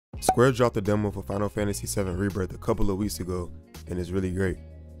Square dropped a demo for Final Fantasy VII Rebirth a couple of weeks ago, and it's really great.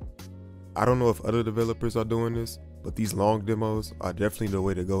 I don't know if other developers are doing this, but these long demos are definitely the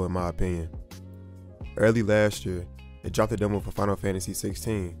way to go in my opinion. Early last year, they dropped a demo for Final Fantasy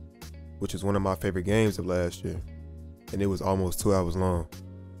 16, which is one of my favorite games of last year, and it was almost 2 hours long.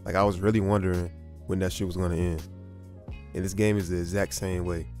 Like, I was really wondering when that shit was gonna end. And this game is the exact same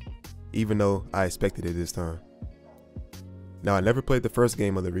way, even though I expected it this time. Now, I never played the first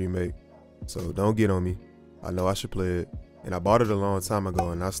game of the remake, so don't get on me. I know I should play it, and I bought it a long time ago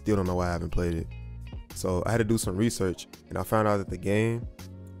and I still don't know why I haven't played it. So I had to do some research, and I found out that the game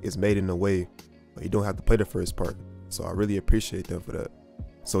is made in a way where you don't have to play the first part, so I really appreciate them for that.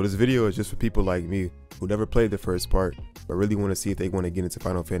 So this video is just for people like me who never played the first part but really want to see if they want to get into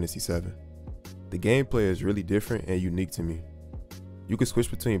Final Fantasy VII. The gameplay is really different and unique to me. You can switch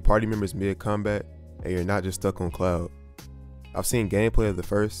between party members mid-combat and you're not just stuck on Cloud. I've seen gameplay of the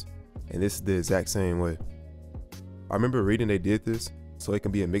first, and this is the exact same way. I remember reading they did this so it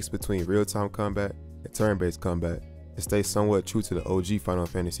can be a mix between real-time combat and turn-based combat and stay somewhat true to the OG Final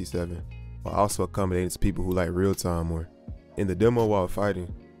Fantasy VII, while also accommodating to people who like real-time more. In the demo while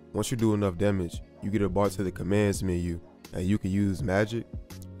fighting, once you do enough damage, you get a bar to the commands menu and you can use magic,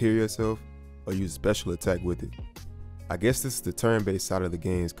 heal yourself, or use a special attack with it. I guess this is the turn-based side of the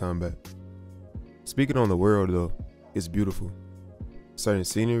game's combat. Speaking on the world though, it's beautiful. Certain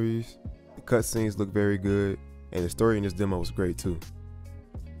sceneries, the cutscenes look very good, and the story in this demo was great too.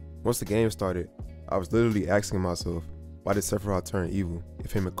 Once the game started, I was literally asking myself, why did Sephiroth turn evil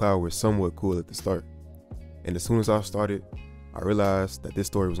if him and Cloud were somewhat cool at the start? And as soon as I started, I realized that this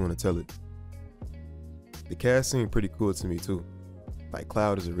story was going to tell it. The cast seemed pretty cool to me too. Like,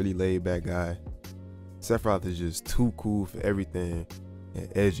 Cloud is a really laid back guy. Sephiroth is just too cool for everything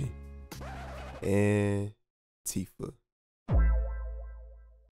and edgy. And Tifa.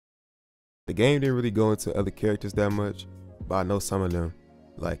 The game didn't really go into other characters that much, but I know some of them,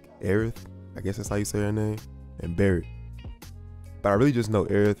 like Aerith, I guess that's how you say her name, and Barret. But I really just know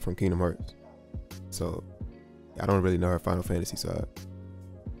Aerith from Kingdom Hearts, so I don't really know her Final Fantasy side.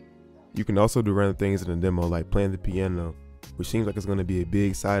 You can also do random things in the demo like playing the piano, which seems like it's going to be a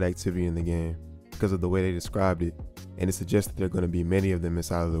big side activity in the game because of the way they described it, and it suggests that there are going to be many of them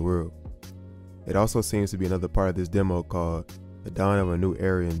inside of the world. It also seems to be another part of this demo called the dawn of a new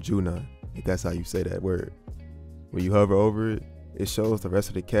era in Junon, if that's how you say that word. When you hover over it, it shows the rest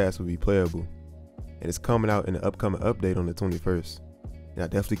of the cast will be playable, and it's coming out in the upcoming update on the 21st, and I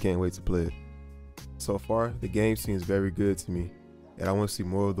definitely can't wait to play it. So far, the game seems very good to me, and I want to see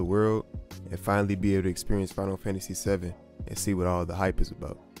more of the world and finally be able to experience Final Fantasy VII and see what all the hype is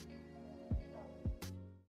about.